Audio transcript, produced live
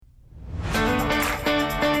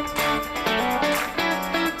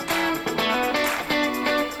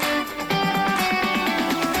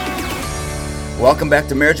Welcome back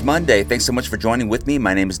to Marriage Monday. Thanks so much for joining with me.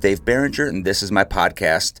 My name is Dave Barringer, and this is my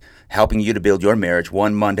podcast, helping you to build your marriage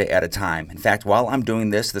one Monday at a time. In fact, while I'm doing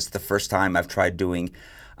this is the first time I've tried doing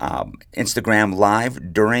Instagram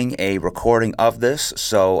Live during a recording of this.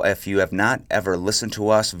 So if you have not ever listened to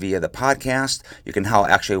us via the podcast, you can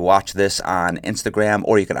actually watch this on Instagram,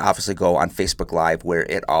 or you can obviously go on Facebook Live where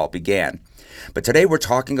it all began. But today we're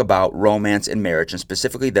talking about romance in marriage, and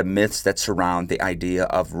specifically the myths that surround the idea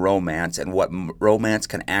of romance and what romance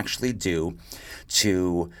can actually do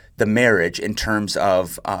to the marriage in terms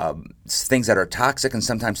of things that are toxic and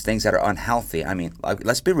sometimes things that are unhealthy. I mean,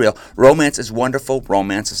 let's be real. Romance is wonderful.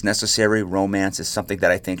 Romance is necessary. Romance is something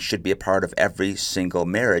that I think should be a part of every single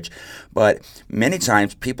marriage. But many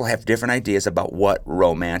times people have different ideas about what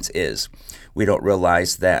romance is. We don't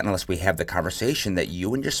realize that unless we have the conversation that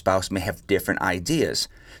you and your spouse may have different ideas.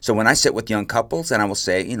 So when I sit with young couples and I will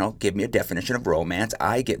say, give me a definition of romance,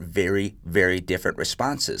 I get very, very different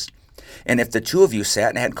responses. And if the two of you sat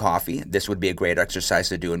and had coffee, this would be a great exercise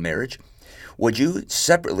to do in marriage. Would you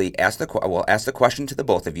separately ask the question to the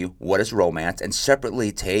both of you, what is romance, and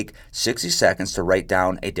separately take 60 seconds to write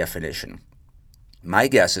down a definition? My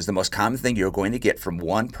guess is the most common thing you're going to get from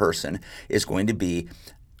one person is going to be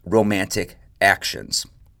romantic actions.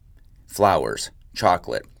 Flowers,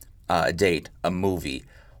 chocolate, a date, a movie,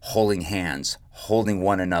 holding hands, holding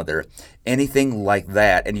one another, anything like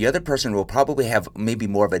that. And the other person will probably have maybe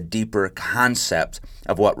more of a deeper concept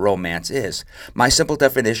of what romance is. My simple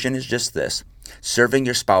definition is just this: serving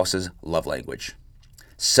your spouse's love language.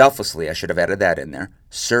 Selflessly, I should have added that in there,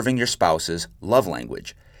 serving your spouse's love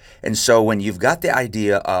language. And so when you've got the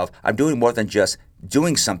idea of, I'm doing more than just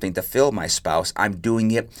doing something to fill my spouse, I'm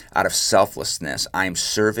doing it out of selflessness. I'm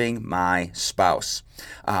serving my spouse.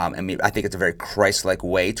 I think it's a very Christ-like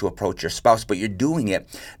way to approach your spouse, but you're doing it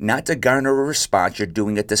not to garner a response. You're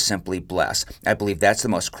doing it to simply bless. I believe that's the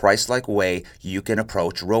most Christ-like way you can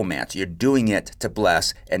approach romance. You're doing it to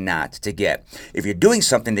bless and not to get. If you're doing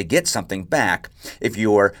something to get something back, if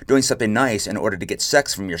you're doing something nice in order to get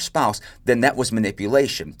sex from your spouse, then that was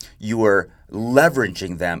manipulation. You were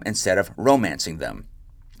leveraging them instead of romancing them.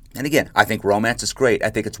 And again, I think romance is great. I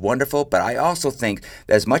think it's wonderful, but I also think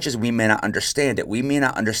that as much as we may not understand it, we may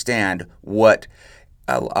not understand what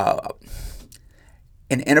an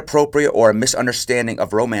inappropriate or a misunderstanding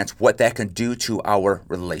of romance, what that can do to our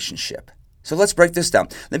relationship. So let's break this down.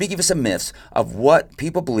 Let me give you some myths of what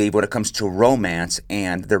people believe when it comes to romance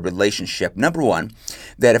and their relationship. Number one,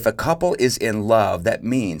 that if a couple is in love, that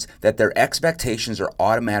means that their expectations are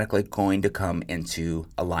automatically going to come into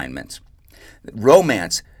alignment.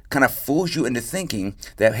 Romance kind of fools you into thinking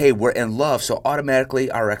that, hey, we're in love, so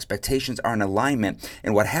automatically our expectations are in alignment.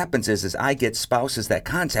 And what happens is I get spouses that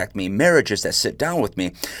contact me, marriages that sit down with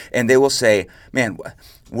me, and they will say, man,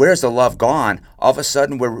 where's the love gone? All of a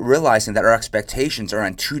sudden, we're realizing that our expectations are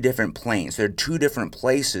on two different planes. They're two different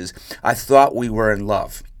places. I thought we were in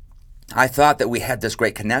love. I thought that we had this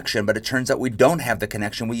great connection, but it turns out we don't have the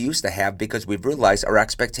connection we used to have because we've realized our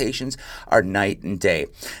expectations are night and day.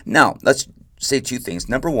 Now, let's say two things.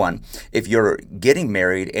 Number one, if you're getting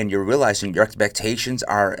married and you're realizing your expectations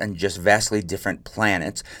are on just vastly different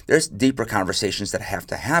planets, there's deeper conversations that have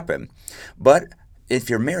to happen. But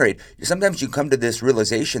if you're married, sometimes you come to this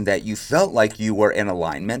realization that you felt like you were in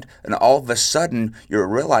alignment, and all of a sudden you're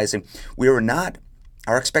realizing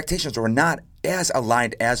our expectations were not as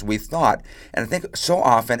aligned as we thought. And I think so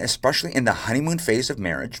often, especially in the honeymoon phase of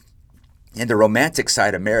marriage, in the romantic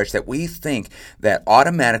side of marriage, that we think that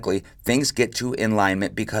automatically things get to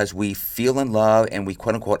alignment because we feel in love and we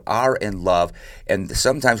quote unquote are in love. And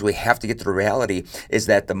sometimes we have to get to the reality is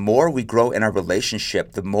that the more we grow in our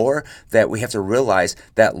relationship, the more that we have to realize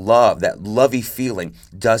that love, that lovey feeling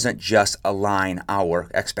doesn't just align our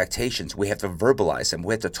expectations. We have to verbalize them.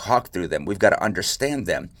 We have to talk through them. We've got to understand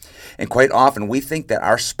them. And quite often we think that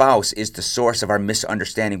our spouse is the source of our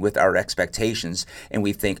misunderstanding with our expectations. And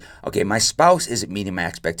we think, okay, my spouse isn't meeting my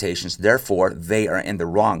expectations, therefore they are in the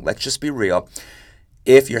wrong. Let's just be real.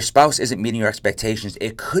 If your spouse isn't meeting your expectations,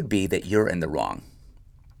 it could be that you're in the wrong.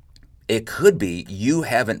 It could be you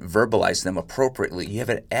haven't verbalized them appropriately. You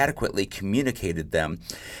haven't adequately communicated them.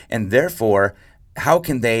 And therefore, how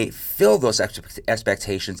can they fill those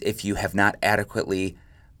expectations if you have not adequately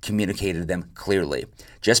communicated them clearly.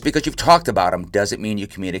 Just because you've talked about them doesn't mean you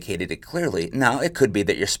communicated it clearly. Now, it could be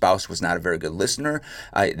that your spouse was not a very good listener,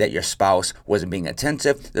 that your spouse wasn't being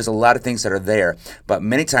attentive. There's a lot of things that are there, but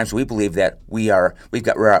many times we believe that we're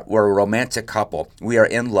a romantic couple, we are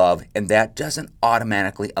in love, and that doesn't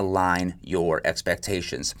automatically align your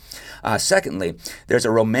expectations. Secondly, there's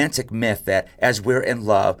a romantic myth that as we're in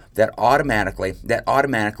love, that automatically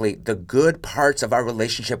the good parts of our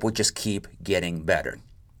relationship will just keep getting better.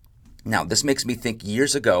 Now, this makes me think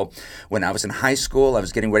years ago when I was in high school, I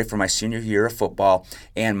was getting ready for my senior year of football,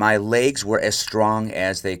 and my legs were as strong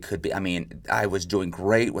as they could be. I mean, I was doing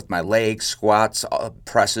great with my legs, squats,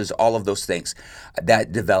 presses, all of those things.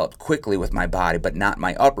 That developed quickly with my body, but not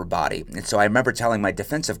my upper body. And so I remember telling my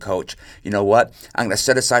defensive coach, you know what, I'm going to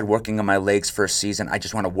set aside working on my legs for a season. I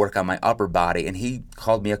just want to work on my upper body. And he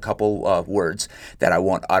called me a couple words that I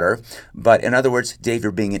won't utter. But in other words, Dave,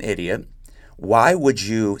 you're being an idiot. Why would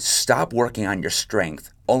you stop working on your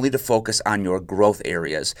strength only to focus on your growth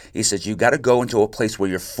areas? He says you got to go into a place where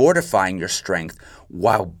you're fortifying your strength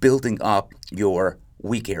while building up your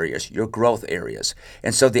weak areas, your growth areas.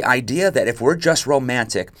 And so the idea that if we're just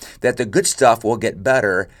romantic, that the good stuff will get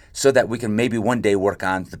better so that we can maybe one day work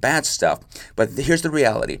on the bad stuff. But here's the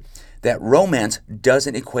reality. That romance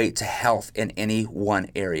doesn't equate to health in any one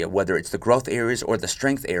area, whether it's the growth areas or the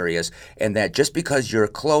strength areas, and that just because you're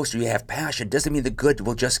close or you have passion doesn't mean the good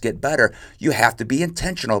will just get better. You have to be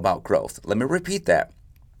intentional about growth. Let me repeat that.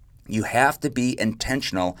 You have to be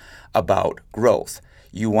intentional about growth.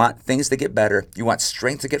 You want things to get better. You want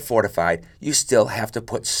strength to get fortified. You still have to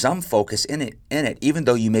put some focus in it, even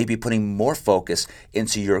though you may be putting more focus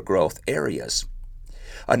into your growth areas.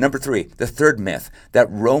 Number 3, the third myth, that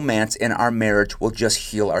romance in our marriage will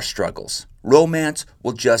just heal our struggles. Romance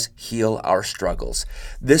will just heal our struggles.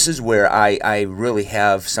 This is where I really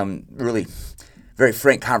have some really very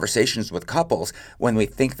frank conversations with couples when we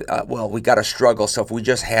think, we got to struggle. So if we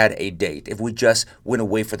just had a date, if we just went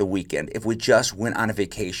away for the weekend, if we just went on a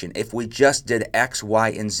vacation, if we just did X, Y,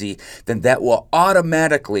 and Z, then that will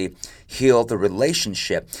automatically heal the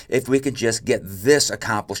relationship. If we can just get this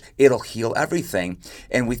accomplished, it'll heal everything.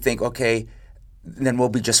 And we think, okay, then we'll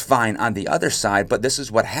be just fine on the other side. But this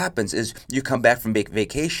is what happens is you come back from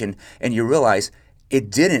vacation and you realize it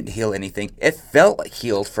didn't heal anything. It felt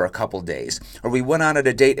healed for a couple days. Or we went on at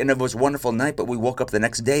a date and it was a wonderful night, but we woke up the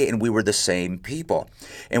next day and we were the same people.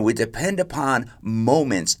 And we depend upon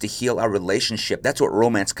moments to heal our relationship. That's what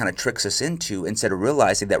romance kind of tricks us into, instead of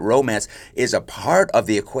realizing that romance is a part of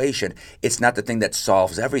the equation. It's not the thing that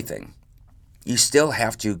solves everything. You still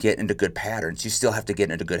have to get into good patterns. You still have to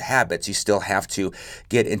get into good habits. You still have to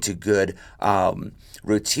get into good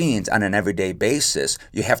routines on an everyday basis.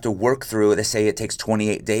 You have to work through, they say it takes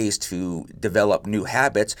 28 days to develop new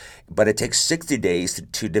habits, but it takes 60 days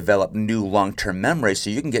to develop new long-term memories.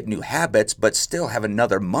 So you can get new habits, but still have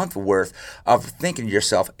another month worth of thinking to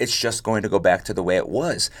yourself, it's just going to go back to the way it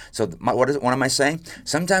was. So what am I saying?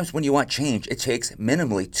 Sometimes when you want change, it takes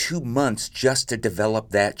minimally 2 months just to develop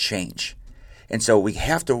that change. And so we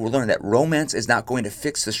have to learn that romance is not going to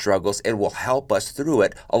fix the struggles. It will help us through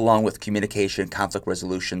it, along with communication, conflict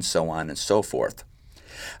resolution, so on and so forth.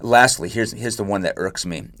 Lastly, here's the one that irks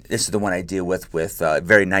me. This is the one I deal with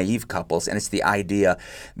very naive couples, and it's the idea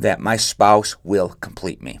that my spouse will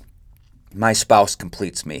complete me. My spouse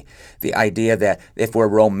completes me. The idea that if we're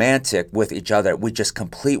romantic with each other, we just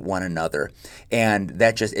complete one another. And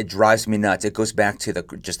that it drives me nuts. It goes back to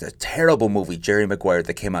just a terrible movie, Jerry Maguire,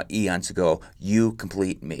 that came out eons ago, You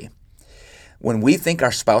Complete Me. When we think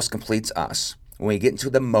our spouse completes us, when we get into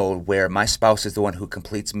the mode where my spouse is the one who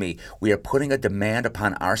completes me, we are putting a demand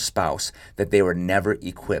upon our spouse that they were never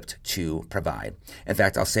equipped to provide. In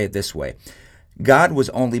fact, I'll say it this way. God was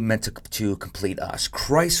only meant to complete us.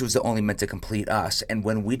 Christ was only meant to complete us. And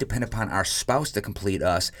when we depend upon our spouse to complete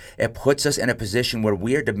us, it puts us in a position where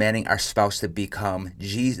we are demanding our spouse to become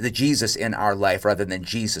the Jesus in our life rather than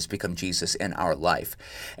Jesus become Jesus in our life.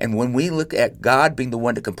 And when we look at God being the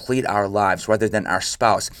one to complete our lives rather than our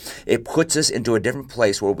spouse, it puts us into a different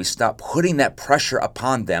place where we stop putting that pressure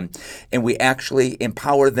upon them and we actually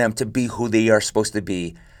empower them to be who they are supposed to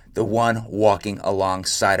be, the one walking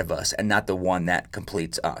alongside of us and not the one that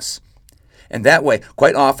completes us. And that way,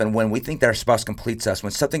 quite often when we think that our spouse completes us,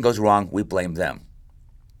 when something goes wrong, we blame them.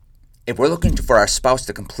 If we're looking for our spouse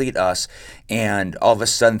to complete us and all of a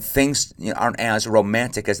sudden things aren't as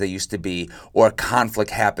romantic as they used to be, or conflict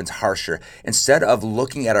happens harsher, instead of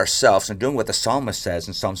looking at ourselves and doing what the psalmist says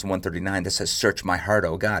in Psalms 139 that says, search my heart,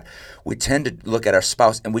 O God, we tend to look at our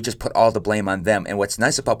spouse and we just put all the blame on them. And what's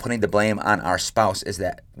nice about putting the blame on our spouse is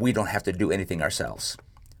that we don't have to do anything ourselves.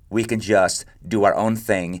 we can just do our own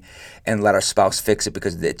thing and let our spouse fix it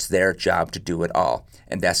because it's their job to do it all.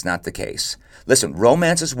 And that's not the case. Listen,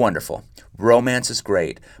 romance is wonderful. Romance is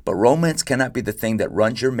great, but romance cannot be the thing that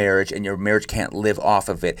runs your marriage, and your marriage can't live off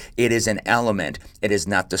of it. It is an element. It is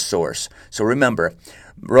not the source. So remember,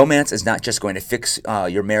 romance is not just going to fix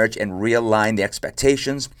your marriage and realign the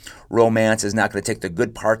expectations. Romance is not going to take the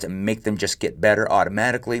good parts and make them just get better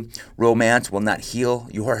automatically. Romance will not heal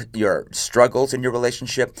your struggles in your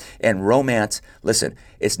relationship. And romance, listen,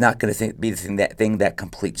 it's not going to be the thing that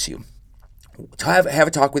completes you. Have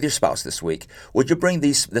a talk with your spouse this week. Would you bring up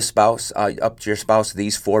to your spouse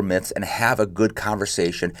these 4 myths and have a good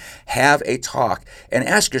conversation? Have a talk and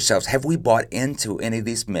ask yourselves, have we bought into any of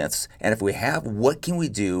these myths? And if we have, what can we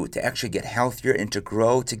do to actually get healthier and to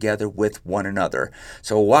grow together with one another?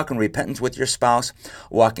 So walk in repentance with your spouse,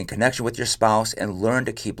 walk in connection with your spouse, and learn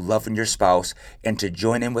to keep loving your spouse and to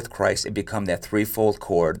join in with Christ and become that threefold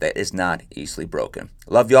cord that is not easily broken.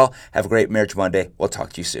 Love y'all. Have a great Marriage Monday. We'll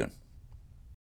talk to you soon.